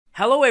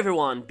Hello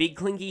everyone, Big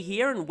Clinky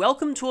here, and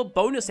welcome to a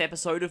bonus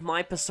episode of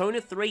my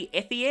Persona 3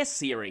 FES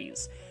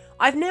series.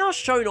 I've now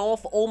shown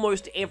off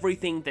almost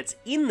everything that's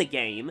in the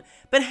game,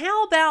 but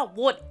how about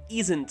what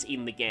isn't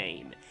in the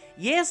game?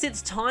 Yes,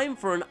 it's time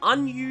for an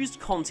unused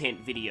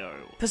content video.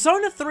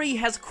 Persona 3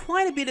 has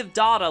quite a bit of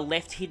data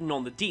left hidden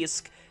on the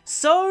disc,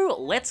 so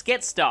let's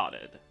get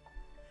started.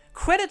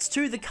 Credits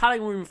to the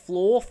cutting room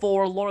floor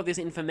for a lot of this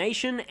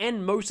information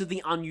and most of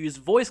the unused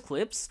voice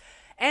clips,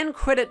 and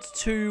credits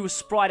to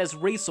Sprite as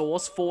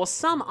resource for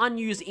some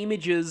unused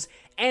images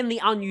and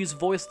the unused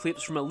voice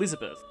clips from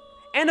Elizabeth.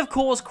 And of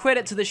course,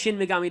 credit to the Shin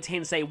Megami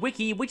Tensei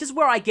wiki, which is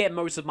where I get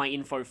most of my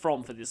info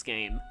from for this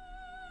game.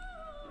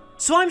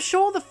 So I'm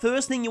sure the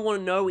first thing you want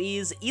to know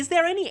is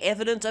there any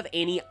evidence of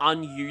any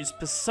unused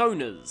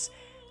personas?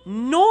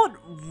 Not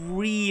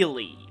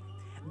really.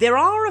 There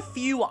are a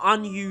few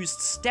unused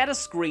status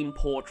screen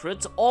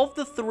portraits of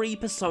the three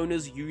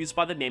personas used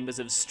by the members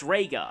of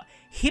Strega: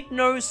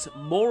 Hypnos,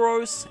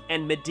 Moros,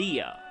 and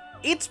Medea.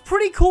 It's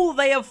pretty cool that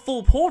they have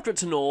full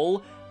portraits and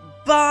all,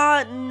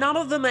 but none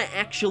of them are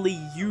actually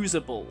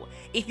usable.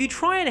 If you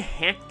try and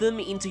hack them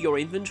into your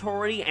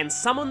inventory and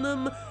summon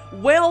them,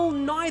 well,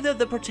 neither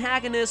the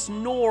protagonist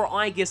nor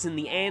I Guess in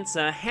the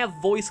Answer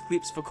have voice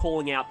clips for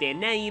calling out their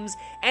names,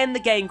 and the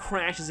game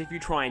crashes if you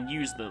try and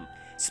use them.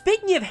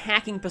 Speaking of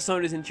hacking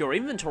personas into your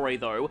inventory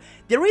though,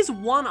 there is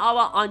one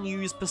other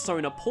unused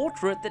persona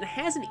portrait that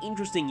has an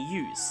interesting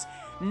use.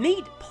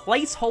 Meet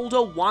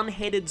Placeholder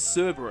One-Headed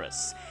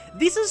Cerberus.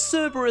 This is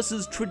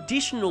Cerberus's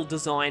traditional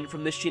design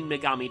from the Shin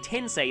Megami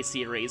Tensei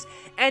series,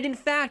 and in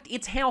fact,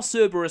 it's how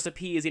Cerberus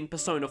appears in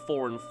Persona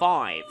 4 and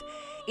 5.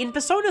 In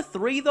Persona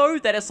 3 though,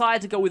 they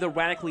decided to go with a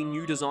radically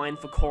new design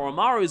for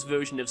Koromaru's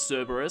version of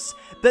Cerberus,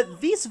 but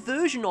this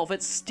version of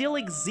it still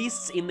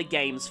exists in the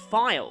game's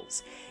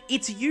files.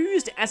 It's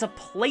used as a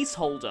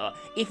placeholder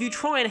if you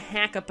try and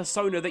hack a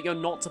persona that you're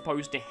not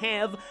supposed to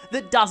have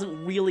that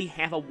doesn't really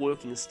have a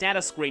working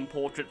status screen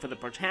portrait for the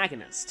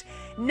protagonist.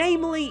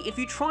 Namely, if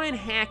you try and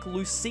hack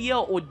Lucia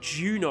or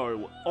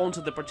Juno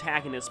onto the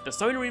protagonist's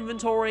persona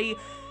inventory,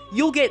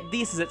 you'll get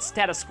this as its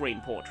status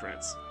screen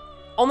portraits.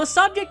 On the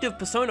subject of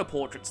persona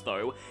portraits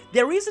though,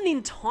 there is an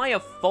entire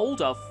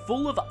folder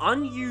full of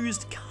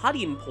unused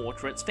cut-in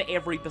portraits for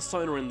every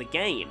persona in the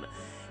game.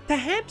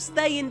 Perhaps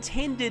they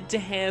intended to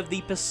have the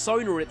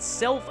persona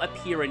itself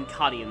appear in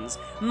cut-ins,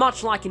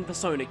 much like in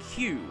Persona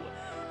Q.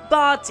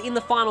 But in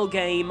the final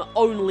game,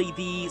 only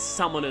the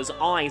summoner's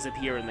eyes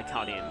appear in the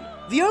cut-in.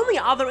 The only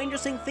other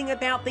interesting thing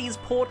about these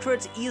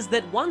portraits is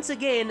that once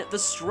again, the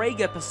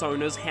Strega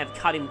personas have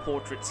cut-in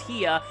portraits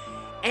here,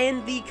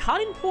 and the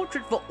cut-in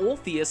portrait for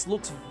Orpheus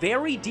looks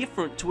very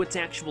different to its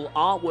actual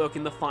artwork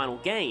in the final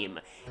game.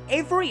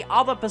 Every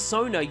other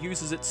persona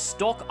uses its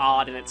stock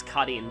art in its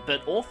cut-in,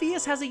 but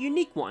Orpheus has a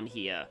unique one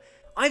here.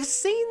 I've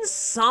seen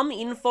some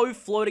info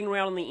floating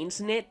around on the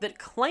internet that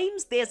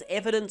claims there's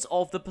evidence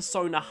of the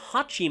persona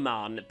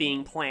Hachiman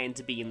being planned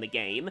to be in the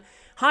game.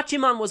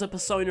 Hachiman was a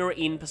persona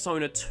in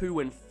Persona 2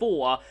 and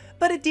 4,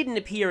 but it didn't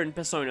appear in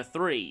Persona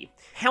 3.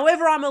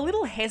 However, I'm a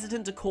little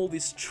hesitant to call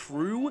this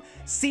true,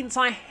 since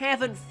I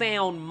haven't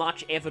found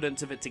much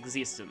evidence of its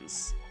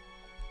existence.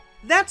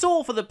 That's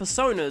all for the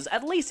personas,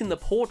 at least in the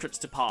portraits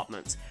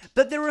department,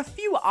 but there are a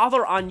few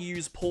other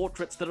unused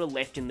portraits that are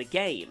left in the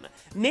game.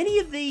 Many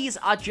of these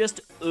are just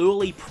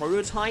early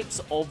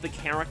prototypes of the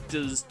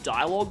characters'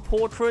 dialogue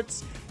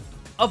portraits.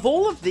 Of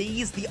all of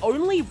these, the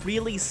only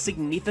really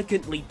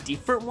significantly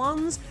different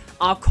ones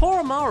are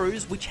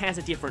Koromaru's, which has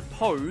a different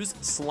pose,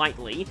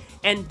 slightly,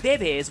 and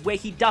Bebe's, where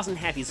he doesn't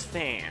have his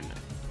fan.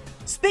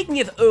 Speaking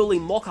of early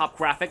mock-up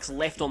graphics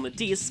left on the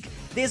disc,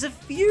 there's a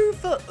few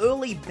for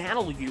early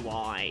battle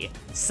UI,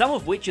 some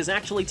of which is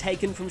actually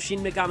taken from Shin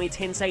Megami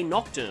Tensei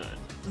Nocturne.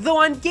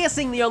 Though I'm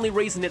guessing the only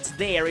reason it's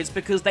there is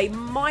because they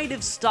might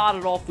have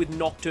started off with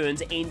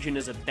Nocturne's engine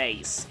as a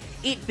base,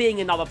 it being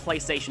another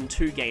PlayStation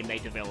 2 game they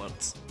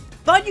developed.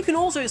 But you can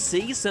also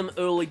see some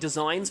early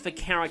designs for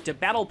character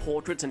battle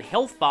portraits and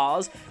health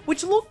bars,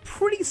 which look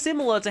pretty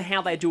similar to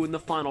how they do in the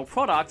final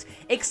product,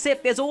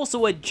 except there's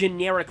also a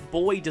generic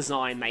boy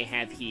design they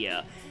have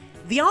here.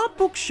 The art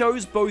book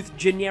shows both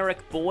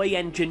generic boy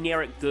and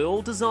generic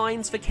girl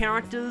designs for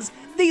characters.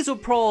 These were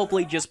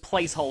probably just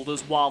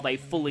placeholders while they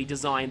fully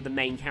designed the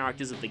main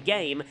characters of the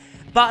game,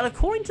 but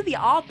according to the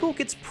art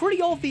book, it's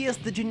pretty obvious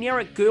the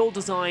generic girl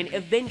design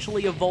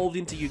eventually evolved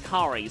into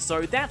Yukari,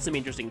 so that's some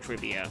interesting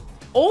trivia.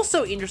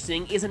 Also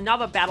interesting is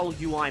another Battle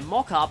UI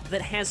mockup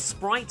that has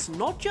sprites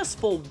not just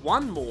for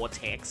 1 more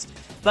text,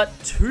 but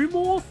 2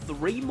 more,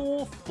 3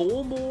 more,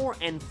 4 more,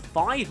 and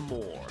 5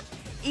 more.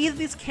 Either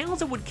this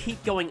counter would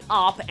keep going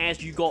up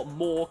as you got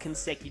more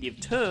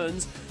consecutive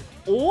turns,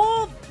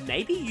 or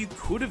maybe you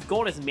could have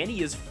got as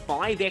many as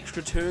 5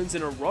 extra turns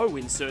in a row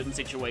in certain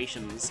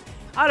situations.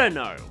 I don't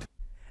know.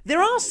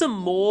 There are some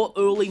more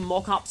early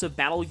mock-ups of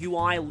Battle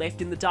UI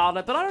left in the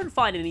data, but I don't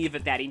find any of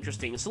it that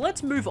interesting, so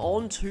let's move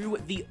on to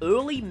the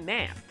early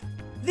map.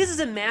 This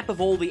is a map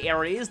of all the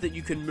areas that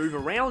you can move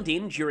around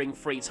in during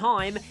free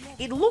time.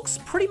 It looks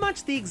pretty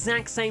much the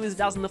exact same as it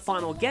does in the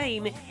final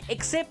game,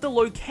 except the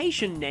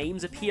location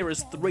names appear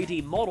as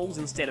 3D models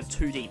instead of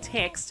 2D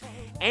text,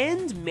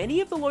 and many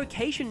of the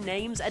location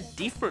names are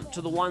different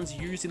to the ones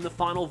used in the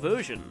final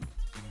version.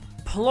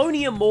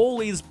 Polonia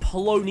Mall is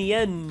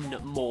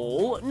Polonian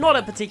Mall, not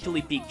a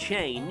particularly big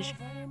change.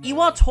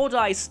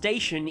 Iwatodai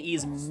Station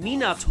is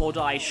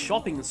Minatodai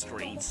Shopping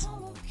Street.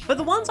 But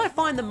the ones I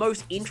find the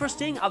most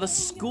interesting are the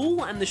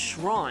school and the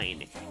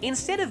shrine.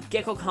 Instead of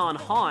Gekkokan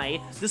High,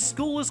 the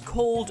school is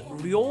called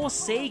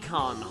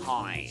Ryoseikan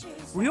High.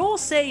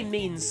 Ryosei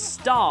means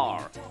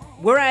star,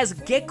 whereas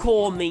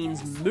Gekko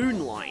means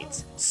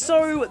moonlight.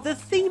 So the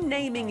theme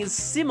naming is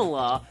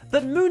similar,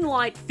 but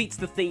moonlight fits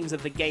the themes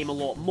of the game a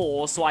lot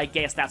more, so I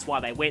guess that's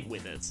why they went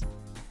with it.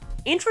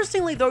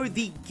 Interestingly though,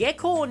 the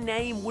Gekko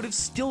name would have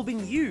still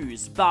been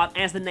used, but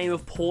as the name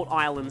of Port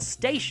Island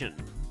Station.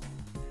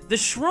 The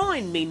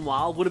shrine,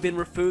 meanwhile, would have been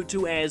referred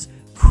to as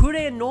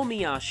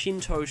Kurenomiya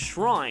Shinto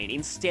Shrine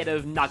instead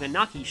of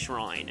Naganaki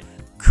Shrine.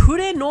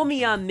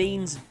 Kurenomiya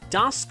means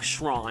Dusk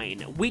Shrine,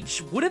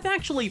 which would have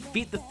actually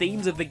fit the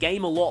themes of the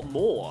game a lot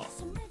more.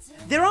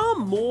 There are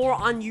more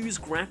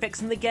unused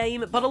graphics in the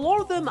game, but a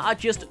lot of them are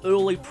just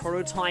early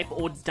prototype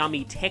or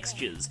dummy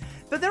textures,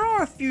 but there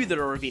are a few that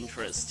are of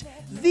interest.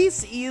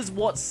 This is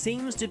what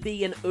seems to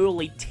be an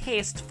early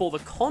test for the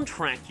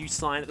contract you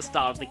sign at the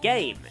start of the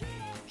game.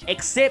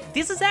 Except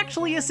this is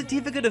actually a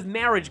certificate of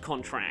marriage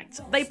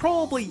contract. They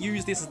probably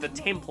use this as the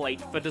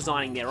template for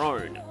designing their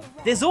own.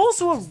 There's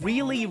also a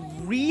really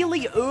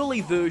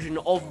early version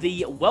of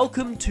the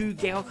Welcome to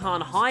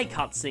Gekkokan High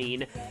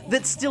cutscene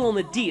that's still on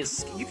the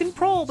disc. You can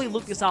probably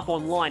look this up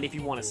online if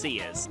you want to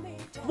see it.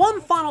 One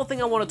final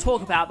thing I want to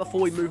talk about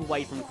before we move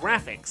away from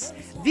graphics.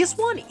 This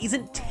one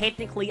isn't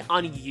technically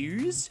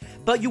unused,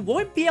 but you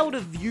won't be able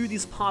to view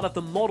this part of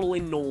the model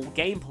in normal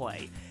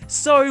gameplay.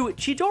 So,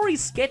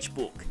 Chidori's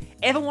sketchbook.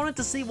 Ever wanted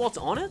to see what's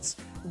on it?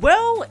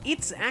 Well,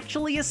 it's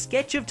actually a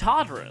sketch of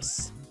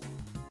Tartarus.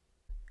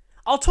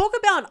 I'll talk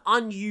about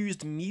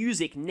unused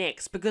music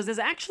next, because there's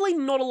actually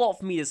not a lot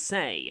for me to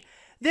say.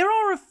 There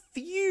are a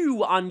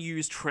few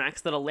unused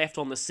tracks that are left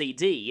on the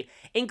CD,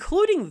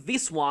 including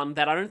this one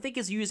that I don't think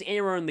is used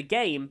anywhere in the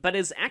game, but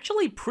is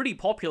actually pretty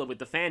popular with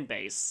the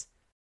fanbase.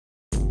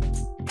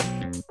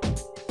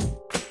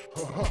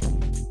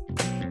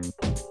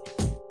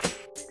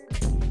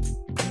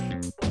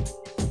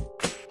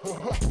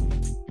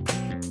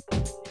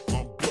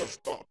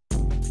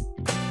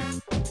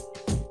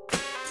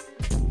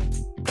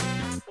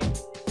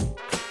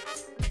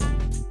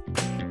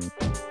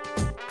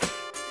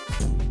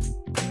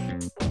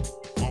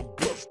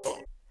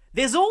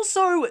 There's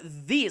also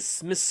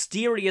this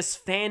mysterious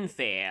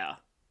fanfare.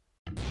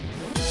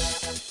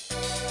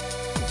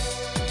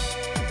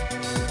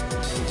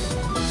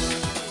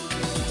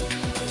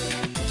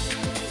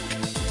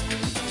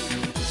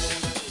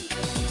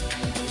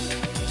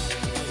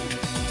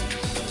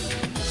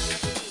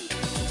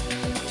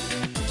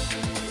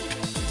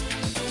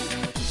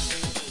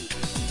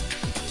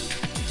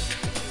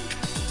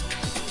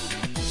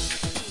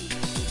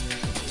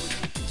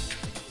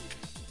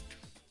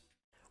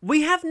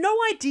 We have no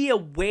idea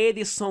where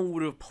this song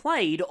would have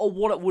played or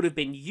what it would have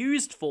been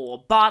used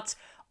for, but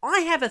I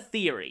have a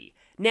theory.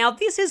 Now,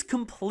 this is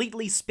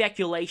completely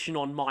speculation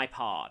on my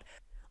part.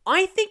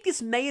 I think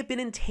this may have been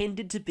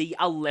intended to be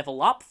a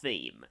level up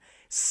theme.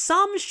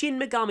 Some Shin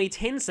Megami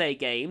Tensei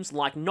games,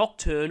 like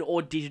Nocturne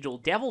or Digital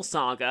Devil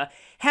Saga,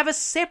 have a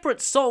separate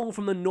song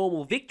from the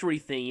normal victory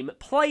theme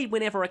played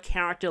whenever a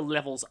character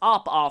levels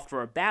up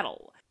after a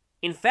battle.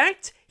 In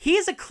fact,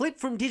 here's a clip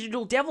from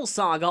Digital Devil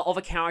Saga of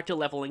a character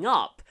leveling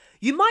up.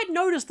 You might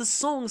notice the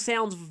song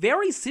sounds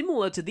very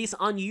similar to this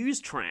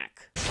unused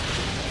track.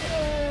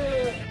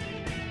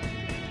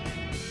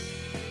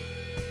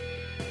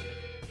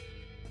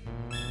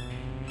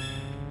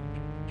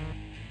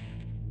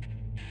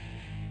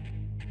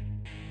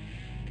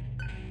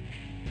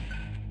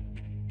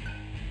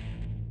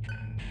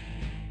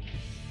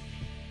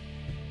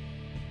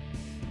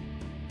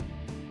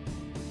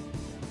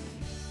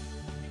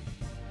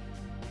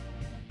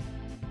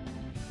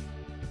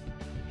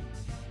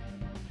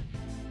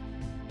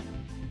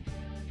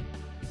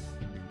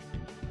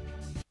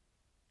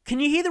 Can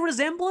you hear the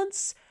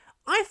resemblance?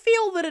 I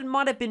feel that it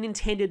might have been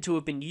intended to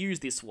have been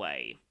used this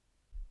way.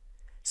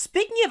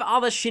 Speaking of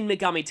other Shin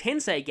Megami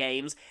Tensei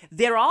games,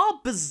 there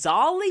are,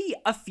 bizarrely,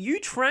 a few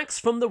tracks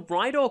from the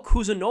Raido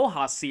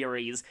Kuzunoha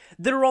series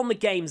that are on the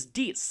game's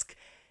disc.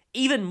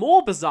 Even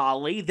more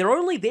bizarrely, they're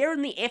only there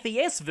in the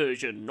FES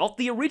version, not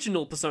the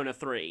original Persona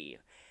 3.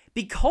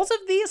 Because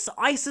of this,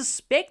 I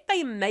suspect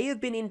they may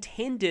have been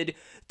intended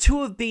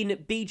to have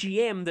been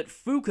BGM that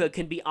Fuka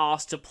can be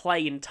asked to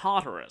play in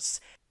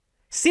Tartarus.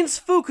 Since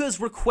Fuka's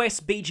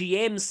request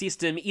BGM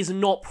system is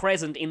not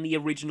present in the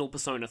original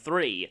Persona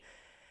 3.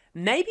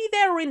 Maybe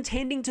they were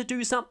intending to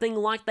do something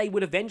like they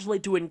would eventually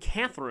do in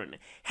Catherine,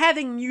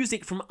 having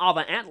music from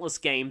other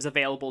Atlus games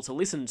available to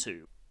listen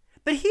to.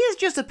 But here's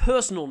just a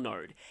personal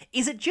note.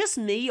 Is it just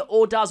me,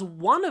 or does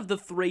one of the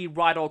 3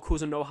 Raido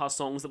Kuzunoha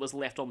songs that was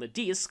left on the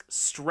disc,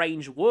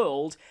 Strange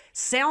World,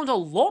 sound a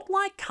lot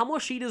like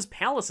Kamoshida's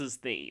Palace's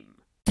theme?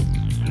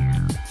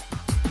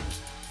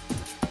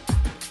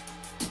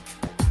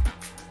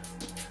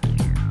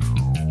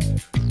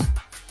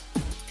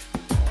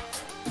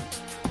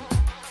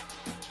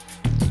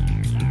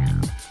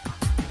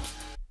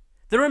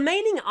 The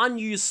remaining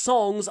unused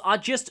songs are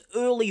just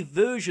early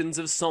versions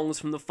of songs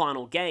from the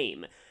final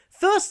game.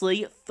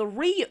 Firstly,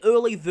 3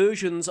 early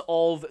versions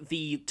of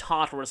the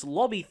Tartarus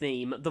lobby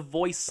theme, The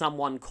Voice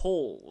Someone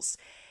Calls.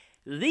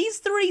 These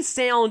 3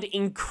 sound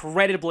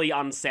incredibly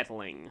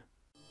unsettling.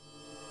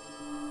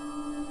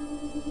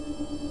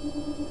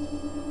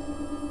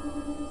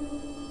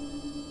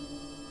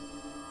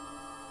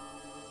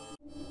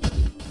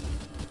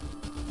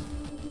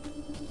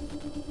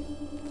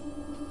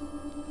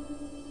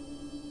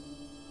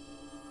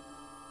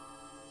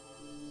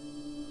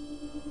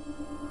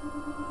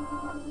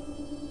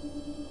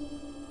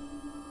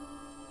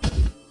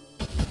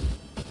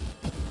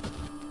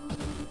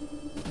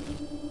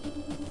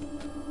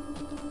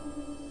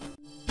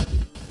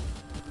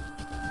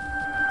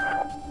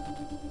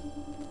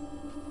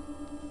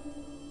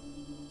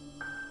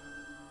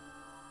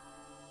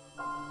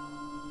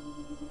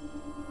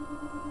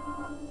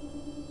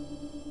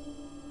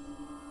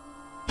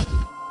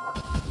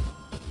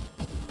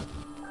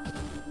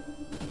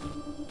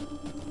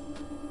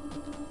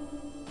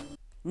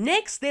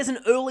 Next, there's an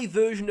early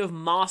version of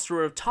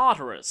Master of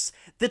Tartarus,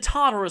 the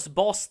Tartarus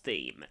boss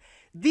theme.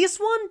 This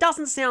one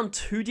doesn't sound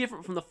too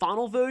different from the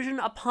final version,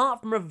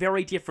 apart from a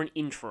very different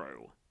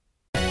intro.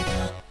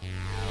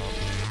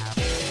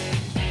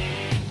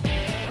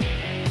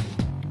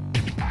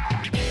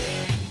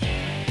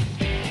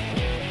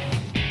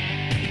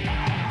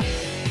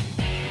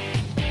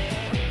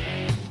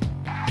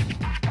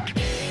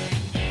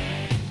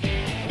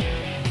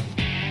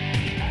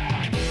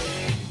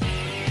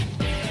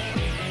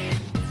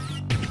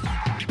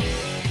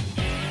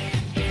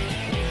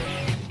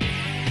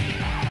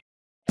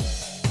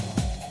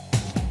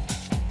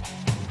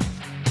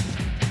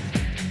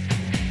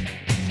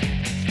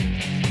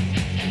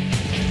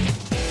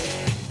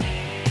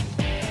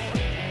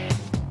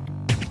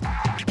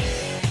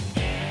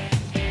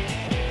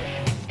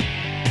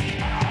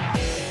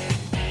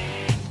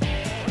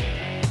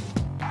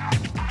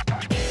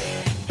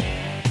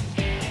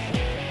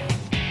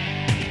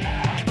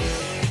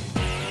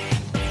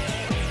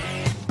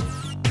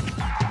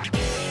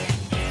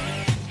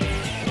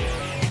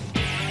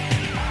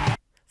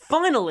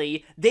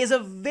 Finally, there's a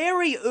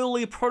very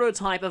early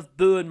prototype of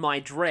Burn My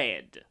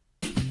Dread.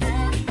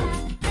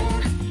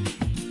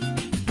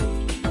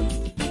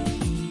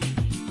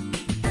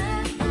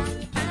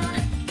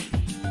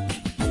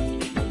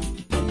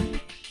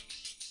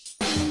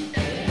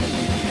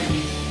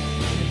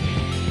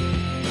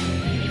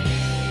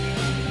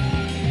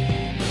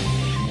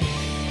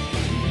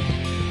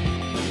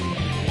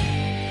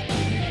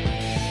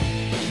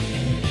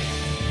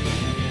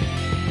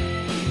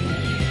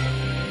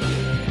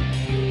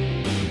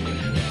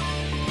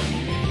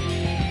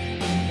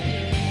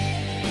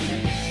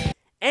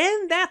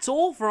 That's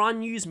all for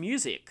unused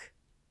music.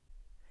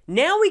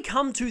 Now we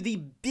come to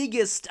the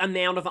biggest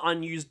amount of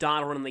unused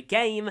data in the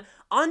game,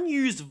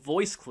 unused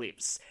voice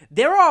clips.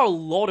 There are a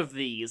lot of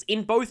these,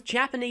 in both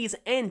Japanese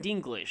and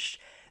English.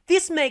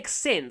 This makes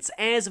sense,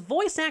 as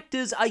voice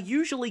actors are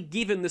usually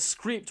given the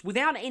script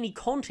without any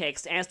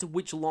context as to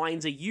which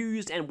lines are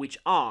used and which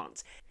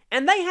aren't,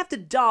 and they have to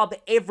dub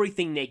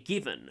everything they're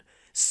given.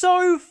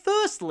 So,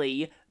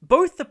 firstly,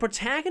 both the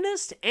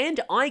protagonist and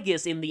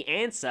Aigis in the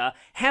answer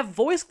have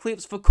voice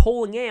clips for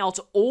calling out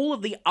all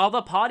of the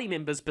other party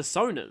members'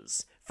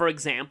 personas. For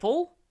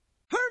example,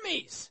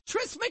 Hermes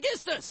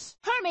Trismegistus!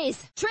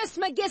 Hermes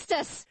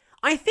Trismegistus!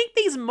 I think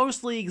these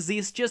mostly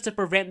exist just to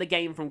prevent the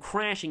game from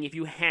crashing if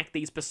you hack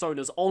these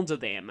personas onto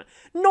them,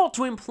 not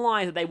to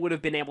imply that they would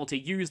have been able to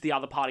use the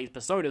other party's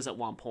personas at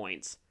one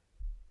point.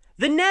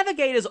 The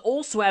navigators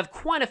also have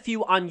quite a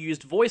few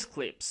unused voice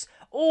clips,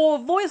 or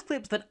voice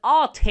clips that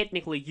are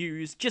technically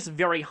used, just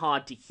very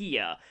hard to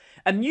hear.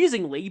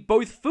 Amusingly,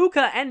 both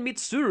Fuka and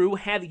Mitsuru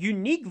have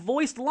unique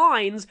voiced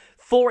lines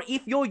for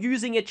if you're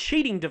using a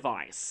cheating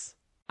device.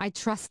 I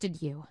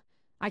trusted you.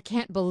 I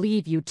can't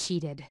believe you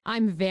cheated.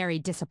 I'm very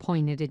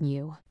disappointed in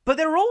you. But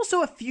there are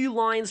also a few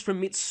lines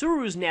from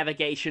Mitsuru's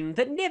navigation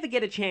that never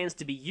get a chance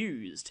to be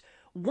used.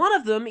 One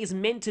of them is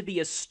meant to be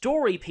a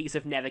story piece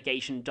of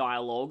navigation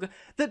dialogue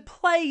that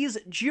plays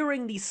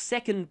during the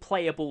second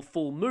playable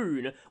full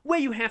moon, where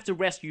you have to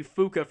rescue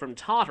Fuka from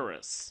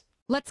Tartarus.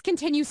 Let's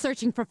continue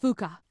searching for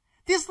Fuka.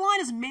 This line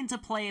is meant to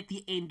play at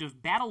the end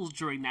of battles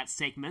during that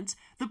segment.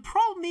 The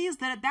problem is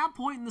that at that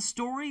point in the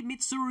story,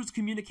 Mitsuru's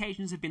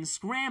communications have been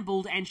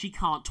scrambled and she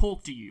can't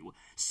talk to you,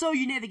 so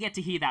you never get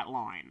to hear that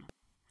line.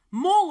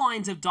 More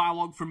lines of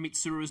dialogue from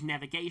Mitsuru's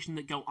navigation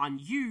that go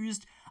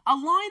unused are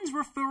lines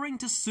referring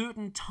to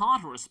certain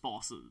Tartarus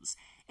bosses.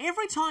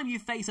 Every time you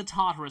face a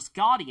Tartarus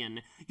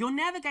Guardian, your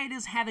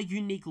navigators have a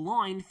unique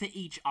line for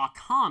each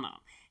Arcana.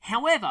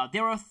 However,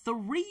 there are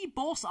 3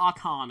 boss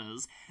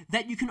Arcanas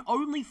that you can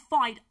only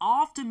fight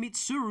after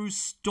Mitsuru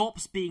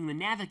stops being the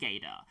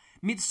navigator.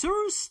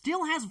 Mitsuru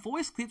still has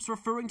voice clips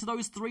referring to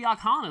those 3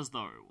 Arcanas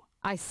though.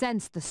 I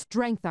sense the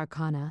Strength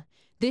Arcana.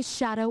 This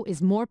shadow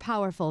is more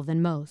powerful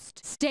than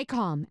most. Stay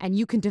calm, and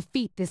you can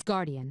defeat this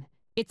Guardian.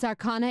 Its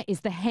Arcana is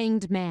the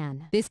Hanged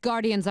Man. This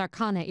Guardian's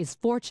Arcana is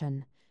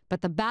Fortune,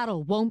 but the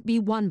battle won't be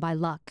won by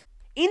luck.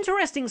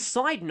 Interesting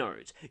side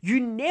note, you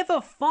never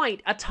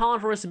fight a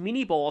Tartarus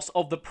mini-boss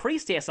of the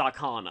Priestess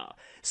Arcana,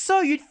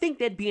 so you'd think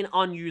there'd be an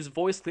unused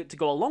voice clip to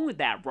go along with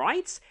that,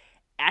 right?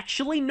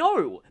 Actually,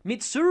 no.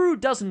 Mitsuru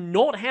does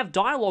not have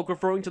dialogue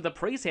referring to the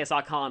Priestess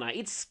Arcana.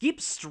 It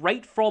skips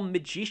straight from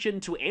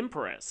Magician to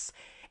Empress.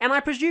 And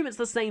I presume it's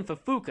the same for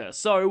Fuka,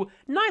 so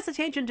nice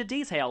attention to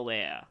detail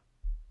there.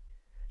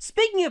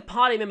 Speaking of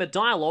party member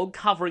dialogue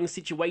covering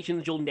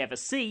situations you'll never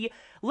see,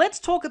 let's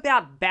talk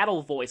about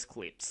battle voice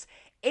clips.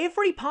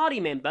 Every party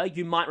member,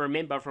 you might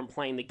remember from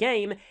playing the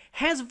game,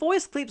 has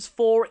voice clips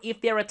for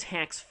if their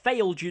attacks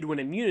fail due to an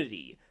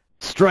immunity.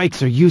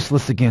 Strikes are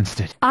useless against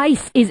it.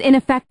 Ice is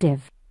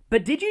ineffective.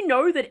 But did you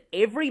know that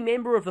every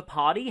member of the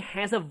party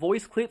has a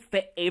voice clip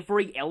for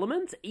every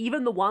element,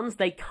 even the ones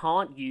they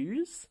can't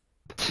use?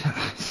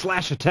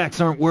 Slash attacks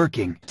aren't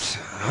working.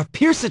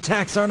 Pierce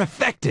attacks aren't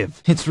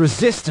effective. It's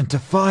resistant to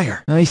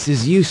fire. Ice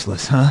is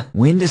useless, huh?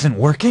 Wind isn't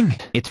working?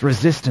 It's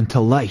resistant to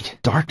light.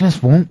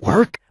 Darkness won't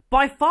work?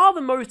 By far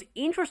the most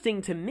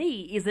interesting to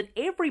me is that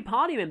every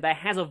party member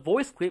has a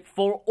voice clip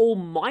for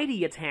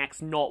almighty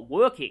attacks not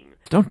working.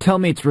 Don't tell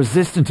me it's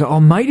resistant to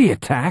almighty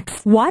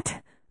attacks.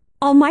 What?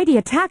 Almighty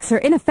attacks are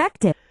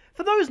ineffective.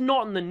 For those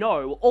not in the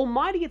know,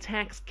 almighty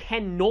attacks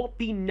cannot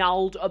be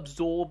nulled,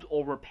 absorbed,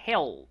 or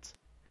repelled.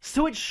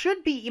 So it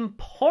should be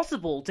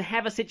impossible to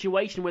have a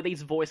situation where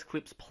these voice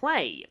clips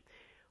play.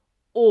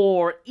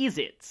 Or is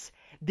it?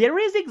 There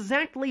is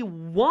exactly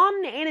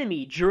one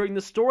enemy during the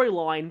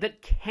storyline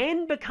that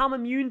can become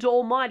immune to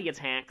almighty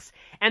attacks,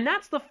 and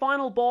that's the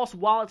final boss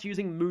while it's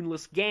using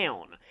Moonless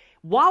Gown.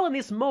 While in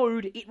this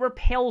mode, it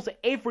repels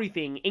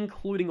everything,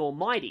 including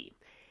almighty.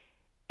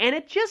 And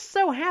it just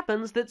so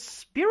happens that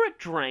Spirit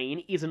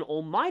Drain is an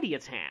almighty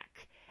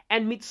attack,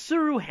 and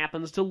Mitsuru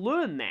happens to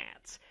learn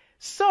that.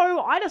 So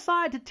I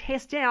decided to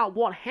test out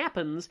what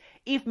happens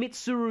if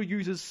Mitsuru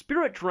uses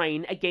Spirit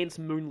Drain against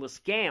Moonless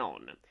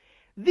Gown.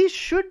 This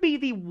should be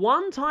the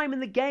one time in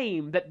the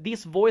game that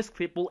this voice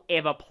clip will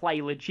ever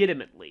play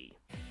legitimately.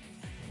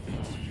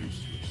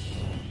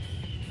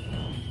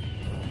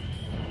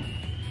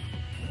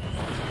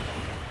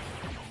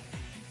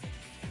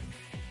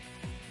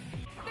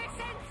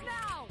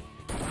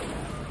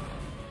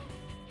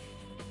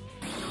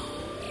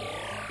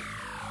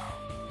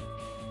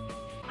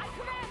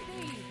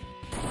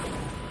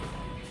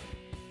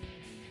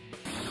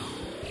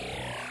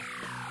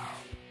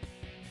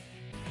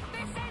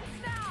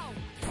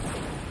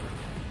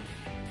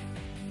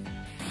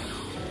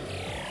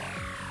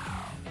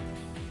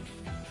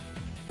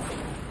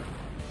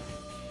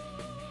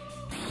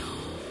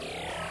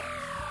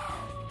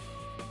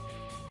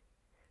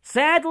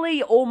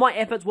 Sadly, all my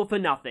efforts were for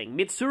nothing.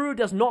 Mitsuru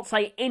does not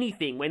say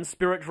anything when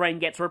Spirit Drain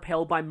gets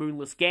repelled by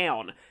Moonless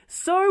Gown,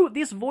 so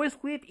this voice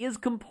clip is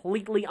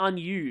completely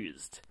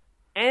unused.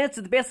 And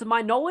to the best of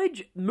my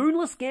knowledge,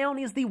 Moonless Gown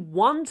is the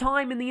one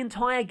time in the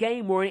entire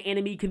game where an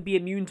enemy can be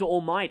immune to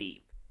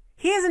Almighty.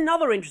 Here's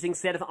another interesting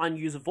set of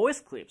unused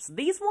voice clips.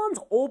 These ones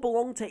all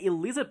belong to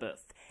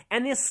Elizabeth,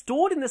 and they're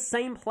stored in the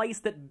same place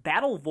that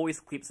battle voice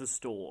clips are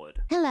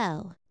stored.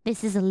 Hello,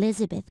 this is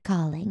Elizabeth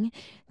calling.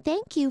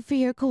 Thank you for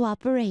your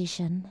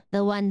cooperation.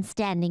 The one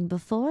standing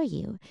before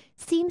you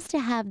seems to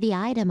have the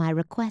item I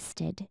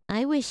requested.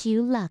 I wish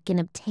you luck in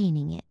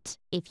obtaining it.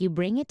 If you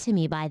bring it to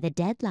me by the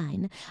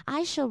deadline,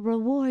 I shall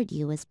reward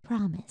you as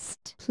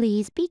promised.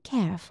 Please be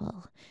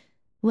careful.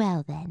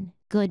 Well then,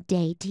 good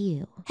day to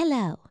you.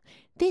 Hello.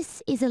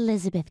 This is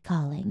Elizabeth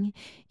calling.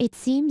 It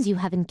seems you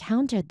have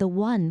encountered the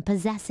one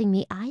possessing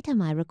the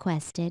item I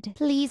requested.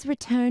 Please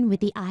return with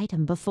the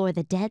item before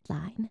the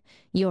deadline.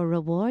 Your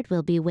reward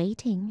will be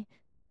waiting.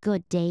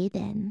 Good day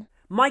then.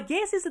 My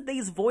guess is that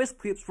these voice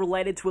clips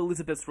related to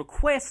Elizabeth's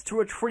request to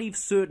retrieve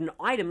certain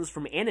items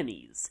from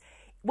enemies.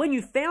 When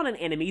you found an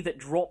enemy that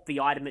dropped the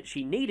item that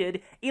she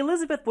needed,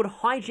 Elizabeth would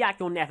hijack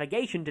your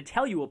navigation to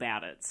tell you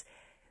about it.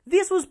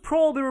 This was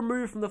probably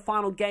removed from the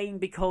final game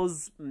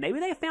because maybe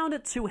they found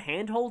it too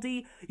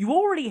handholdy. You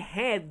already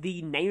had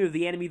the name of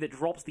the enemy that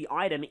drops the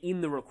item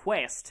in the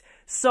request,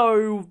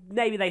 so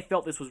maybe they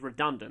felt this was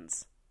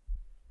redundant.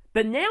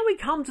 But now we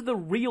come to the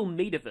real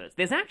meat of it.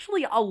 There's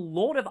actually a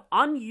lot of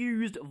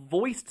unused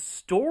voiced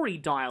story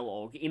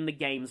dialogue in the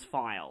game's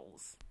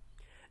files.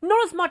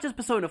 Not as much as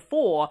Persona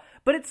 4,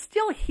 but it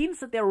still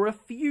hints that there were a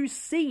few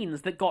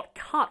scenes that got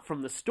cut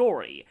from the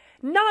story.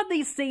 None of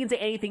these scenes are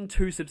anything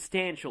too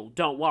substantial,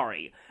 don't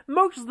worry.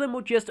 Most of them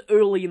were just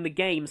early in the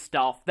game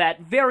stuff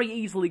that very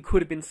easily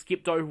could have been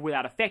skipped over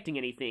without affecting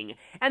anything,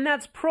 and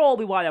that's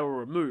probably why they were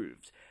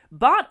removed.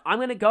 but I'm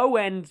going to go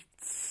and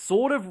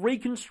sort of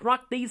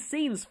reconstruct these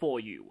scenes for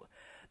you.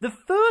 The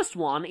first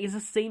one is a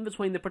scene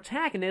between the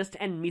protagonist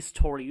and Miss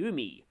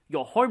Toriumi,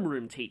 your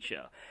homeroom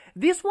teacher.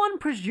 This one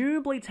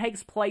presumably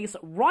takes place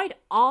right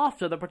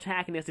after the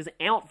protagonist is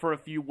out for a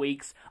few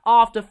weeks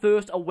after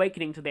first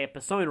awakening to their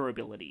persona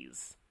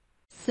abilities.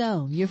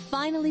 So, you're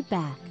finally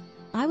back.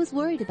 I was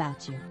worried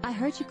about you. I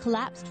heard you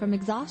collapsed from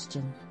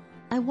exhaustion.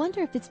 I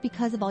wonder if it's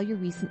because of all your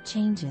recent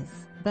changes.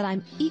 But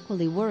I'm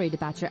equally worried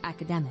about your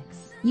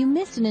academics. You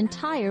missed an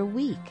entire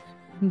week.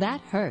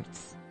 That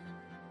hurts.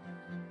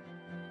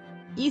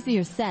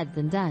 Easier said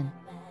than done.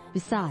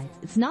 Besides,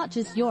 it's not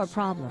just your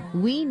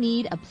problem. We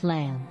need a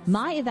plan.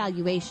 My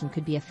evaluation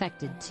could be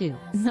affected too.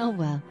 Oh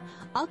well,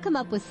 I'll come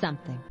up with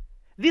something.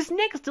 This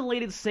next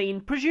deleted scene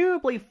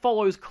presumably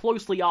follows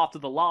closely after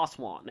the last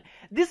one.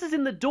 This is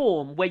in the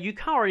dorm, where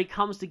Yukari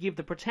comes to give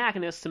the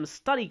protagonist some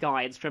study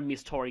guides from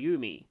Miss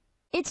Toriumi.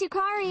 It's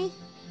Yukari.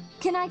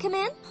 Can I come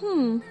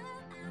in?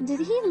 Did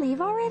he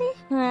leave already?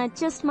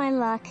 Just my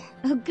luck.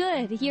 Oh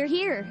good, you're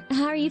here.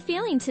 How are you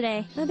feeling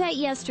today? I bet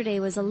yesterday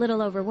was a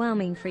little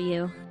overwhelming for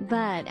you,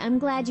 but I'm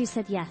glad you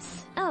said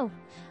yes. Oh,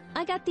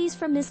 I got these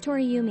from Miss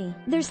Toriumi.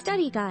 They're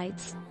study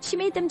guides. She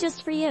made them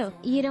just for you.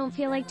 You don't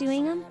feel like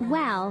doing them?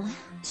 Well,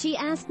 she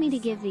asked me to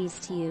give these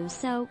to you,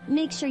 so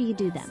make sure you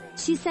do them.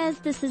 She says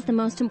this is the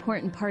most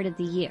important part of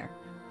the year.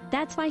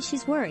 That's why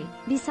she's worried.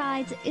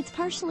 Besides, it's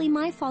partially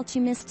my fault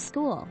you missed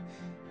school,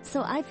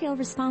 so I feel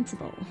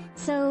responsible.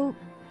 So,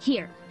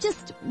 here,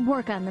 just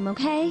work on them,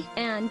 okay?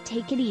 And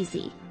take it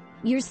easy.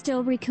 You're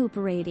still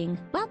recuperating.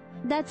 Well,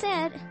 that's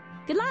it.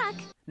 Good luck!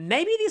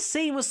 Maybe this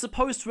scene was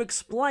supposed to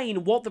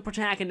explain what the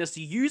protagonist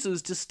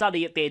uses to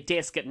study at their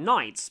desk at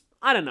nights.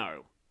 I don't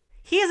know.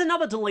 Here's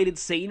another deleted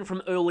scene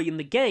from early in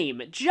the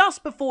game,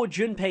 just before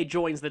Junpei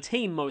joins the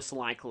team most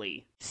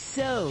likely.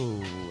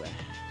 So,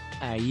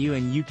 are you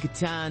and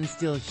Yucatan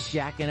still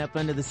shacking up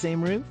under the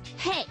same roof?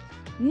 Hey,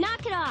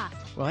 knock it off!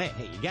 Well,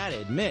 hey, you gotta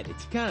admit,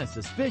 it's kinda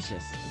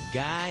suspicious. A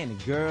guy and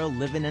a girl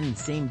living in the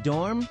same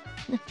dorm?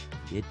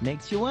 It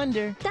makes you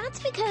wonder. That's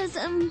because,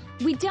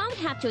 we don't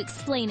have to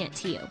explain it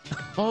to you.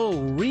 Oh,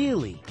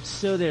 really?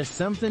 So there's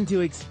something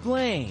to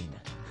explain.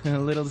 A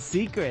little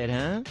secret,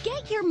 huh?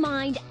 Get your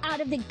mind out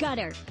of the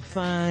gutter.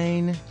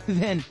 Fine.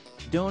 Then,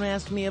 don't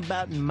ask me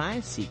about my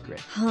secret.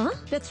 Huh?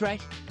 That's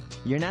right.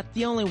 You're not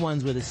the only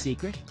ones with a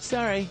secret.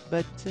 Sorry,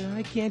 but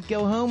I can't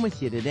go home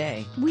with you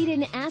today. We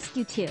didn't ask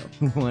you to.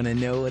 Wanna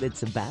know what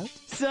it's about?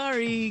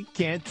 Sorry,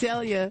 can't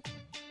tell you.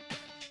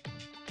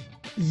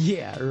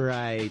 Yeah,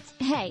 right.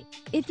 Hey,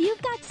 if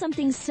you've got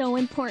something so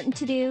important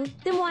to do,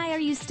 then why are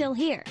you still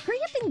here? Hurry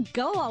up and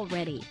go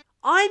already.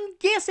 I'm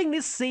guessing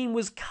this scene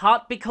was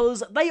cut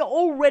because they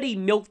already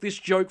milked this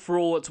joke for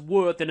all it's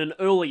worth in an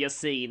earlier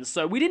scene,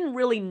 so we didn't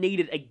really need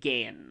it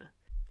again.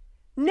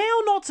 Now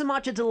not so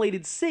much a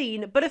deleted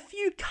scene, but a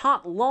few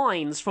cut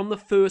lines from the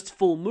first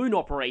full moon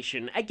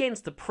operation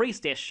against the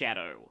priestess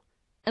shadow.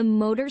 A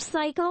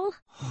motorcycle?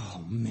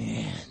 Oh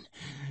man,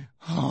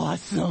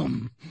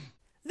 awesome.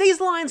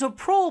 These lines were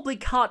probably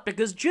cut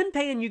because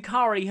Junpei and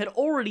Yukari had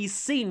already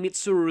seen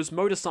Mitsuru's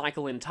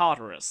motorcycle in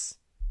Tartarus.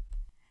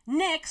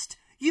 Next,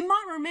 you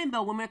might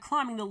remember when we're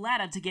climbing the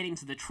ladder to get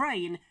into the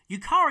train,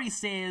 Yukari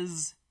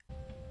says,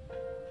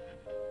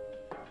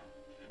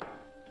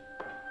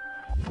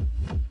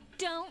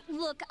 Don't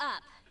look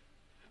up.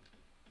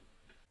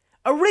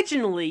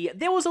 Originally,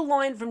 there was a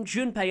line from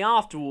Junpei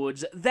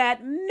afterwards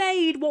that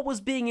made what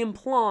was being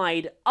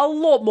implied a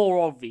lot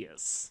more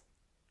obvious.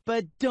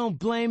 But don't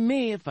blame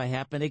me if I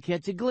happen to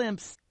catch a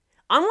glimpse.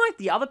 Unlike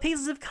the other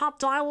pieces of cut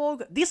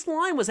dialogue, this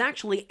line was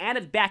actually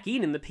added back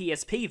in the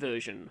PSP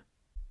version.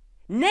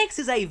 Next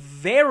is a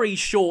very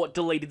short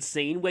deleted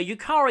scene where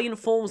Yukari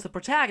informs the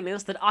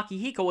protagonist that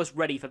Akihiko is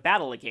ready for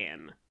battle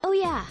again. Oh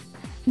yeah,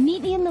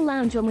 meet me in the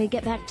lounge when we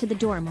get back to the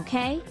dorm,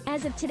 okay?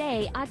 As of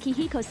today,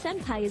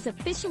 Akihiko-senpai is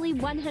officially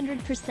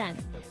 100%.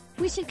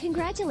 We should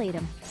congratulate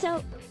him.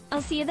 So,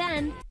 I'll see you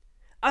then.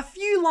 A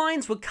few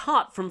lines were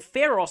cut from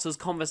Feros's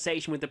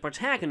conversation with the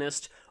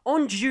protagonist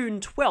on June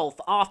 12th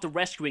after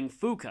rescuing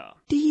Fuka.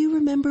 Do you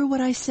remember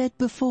what I said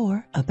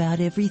before about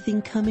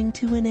everything coming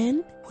to an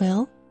end?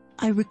 Well,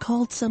 I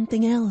recalled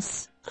something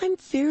else. I'm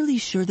fairly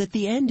sure that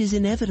the end is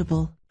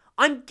inevitable.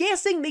 I'm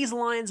guessing these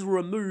lines were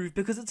removed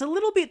because it's a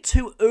little bit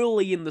too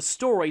early in the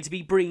story to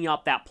be bringing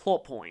up that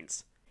plot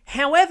point.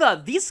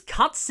 However, this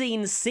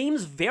cutscene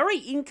seems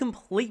very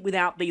incomplete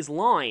without these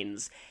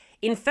lines.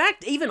 In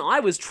fact, even I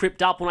was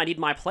tripped up when I did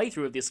my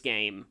playthrough of this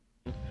game.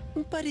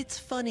 But it's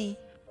funny.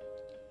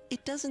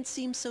 It doesn't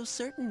seem so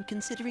certain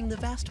considering the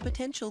vast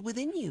potential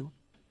within you.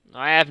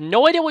 I have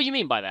no idea what you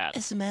mean by that.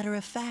 As a matter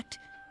of fact,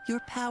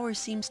 your power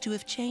seems to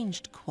have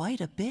changed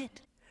quite a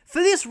bit.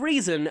 For this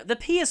reason, the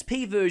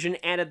PSP version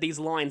added these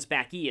lines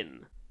back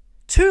in.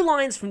 2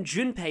 lines from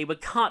Junpei were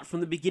cut from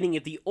the beginning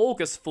of the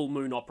August full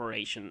moon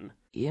operation.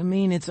 You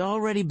mean it's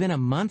already been a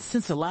month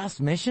since the last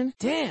mission?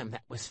 Damn,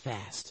 that was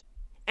fast.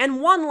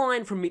 And 1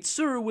 line from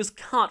Mitsuru was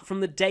cut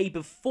from the day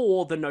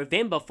before the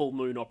November full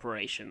moon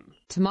operation.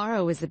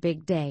 Tomorrow is a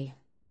big day,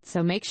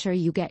 so make sure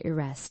you get your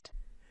rest.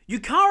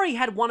 Yukari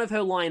had one of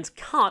her lines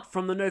cut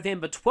from the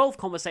November 12th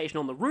conversation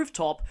on the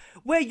rooftop,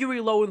 where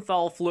Yuri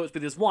Lowenthal flirts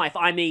with his wife,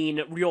 I mean,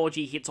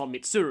 Ryoji hits on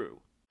Mitsuru.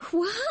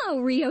 Wow,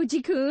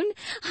 Ryoji-kun,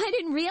 I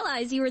didn't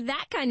realize you were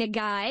that kind of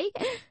guy.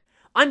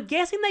 I'm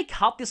guessing they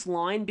cut this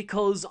line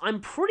because I'm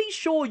pretty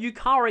sure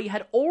Yukari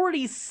had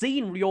already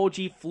seen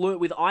Ryoji flirt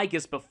with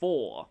Aigis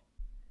before.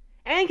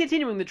 And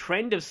continuing the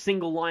trend of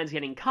single lines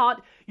getting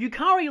cut,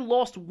 Yukari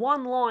lost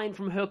one line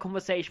from her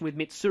conversation with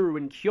Mitsuru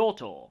in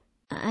Kyoto.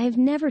 I've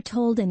never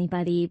told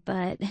anybody,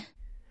 but...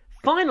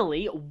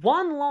 Finally,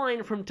 one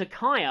line from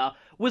Takaya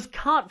was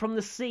cut from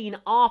the scene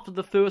after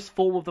the first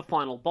form of the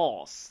final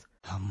boss.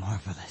 How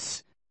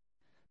marvelous.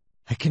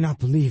 I cannot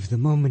believe the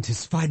moment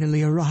has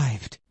finally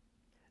arrived.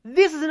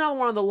 This is another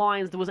one of the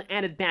lines that was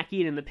added back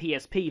in the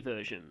PSP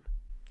version.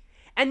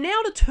 And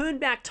now to turn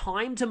back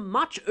time to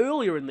much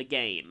earlier in the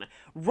game,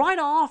 right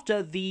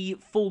after the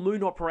full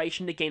moon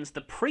operation against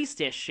the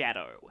Priestess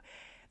Shadow.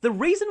 The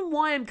reason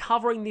why I'm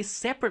covering this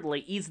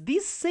separately is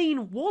this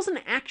scene wasn't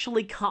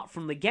actually cut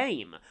from the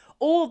game.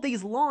 All of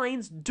these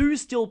lines do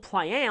still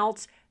play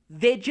out,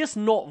 they're just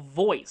not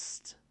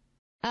voiced.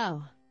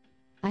 Oh,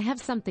 I have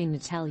something to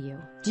tell you.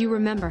 Do you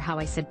remember how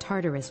I said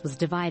Tartarus was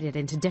divided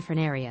into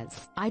different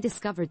areas? I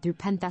discovered through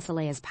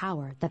Penthesileia's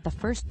power that the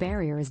first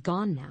barrier is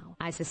gone now.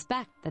 I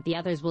suspect that the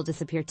others will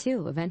disappear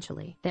too,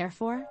 eventually.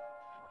 Therefore,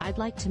 I'd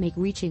like to make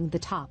reaching the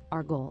top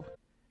our goal.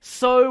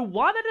 So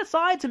why they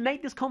decide to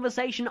make this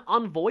conversation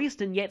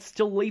unvoiced and yet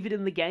still leave it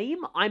in the game,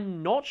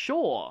 I'm not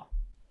sure.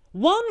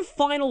 One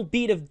final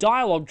bit of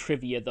dialogue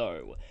trivia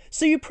though.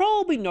 So you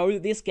probably know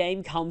that this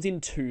game comes in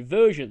two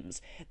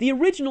versions, the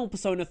original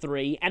Persona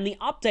 3 and the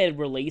updated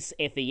release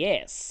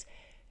FES.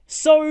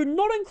 So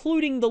not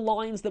including the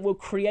lines that were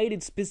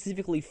created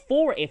specifically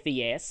for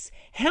FES,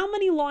 how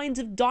many lines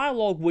of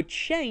dialogue were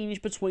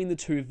changed between the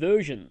two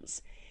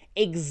versions?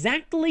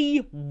 Exactly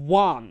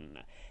one.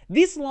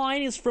 This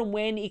line is from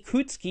when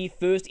Ikutsuki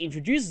first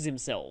introduces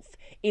himself.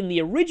 In the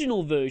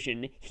original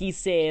version, he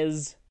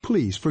says,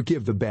 "Please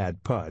forgive the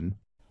bad pun."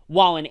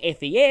 While in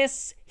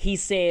FES, he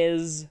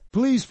says,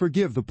 "Please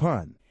forgive the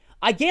pun."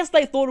 I guess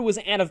they thought it was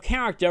out of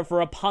character for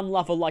a pun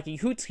lover like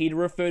Ikutsuki to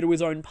refer to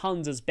his own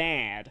puns as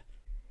bad.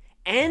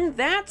 And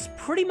that's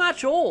pretty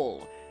much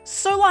all.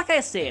 So like I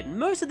said,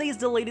 most of these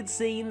deleted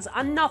scenes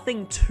are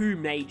nothing too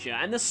major,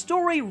 and the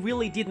story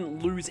really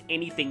didn't lose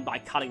anything by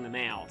cutting them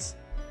out.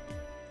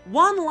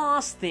 One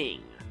last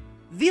thing.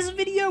 This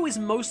video is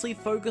mostly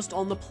focused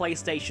on the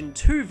PlayStation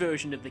 2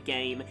 version of the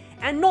game,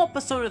 and not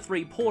Persona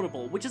 3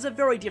 Portable, which is a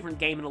very different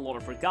game in a lot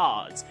of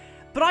regards,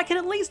 but I can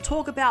at least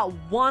talk about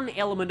one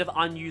element of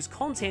unused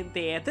content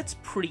there that's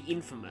pretty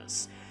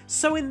infamous.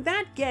 So in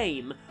that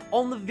game,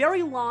 on the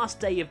very last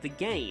day of the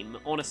game,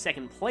 on a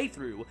second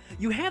playthrough,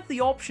 you have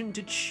the option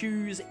to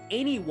choose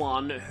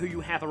anyone who you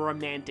have a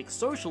romantic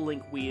social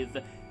link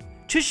with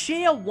to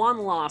share one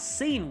last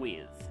scene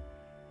with.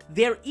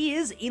 There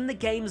is, in the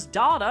game's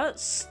data,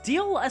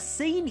 still a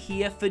scene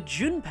here for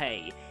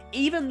Junpei,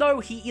 even though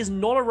he is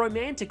not a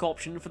romantic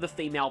option for the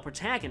female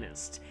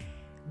protagonist.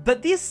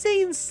 But this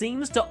scene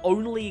seems to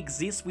only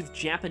exist with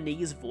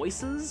Japanese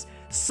voices,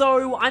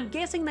 so I'm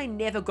guessing they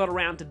never got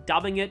around to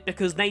dubbing it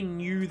because they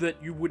knew that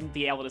you wouldn't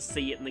be able to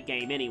see it in the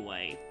game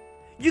anyway.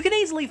 You can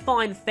easily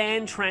find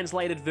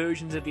fan-translated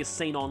versions of this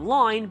scene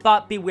online,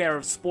 but beware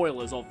of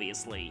spoilers,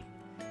 obviously.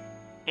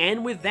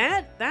 And with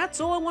that, that's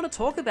all I want to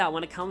talk about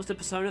when it comes to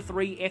Persona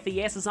 3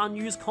 FES's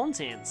unused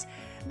content.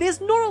 There's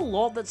not a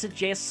lot that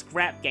suggests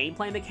scrap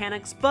gameplay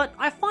mechanics, but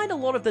I find a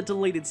lot of the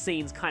deleted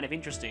scenes kind of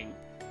interesting.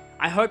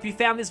 I hope you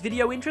found this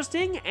video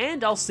interesting,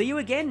 and I'll see you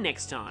again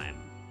next time.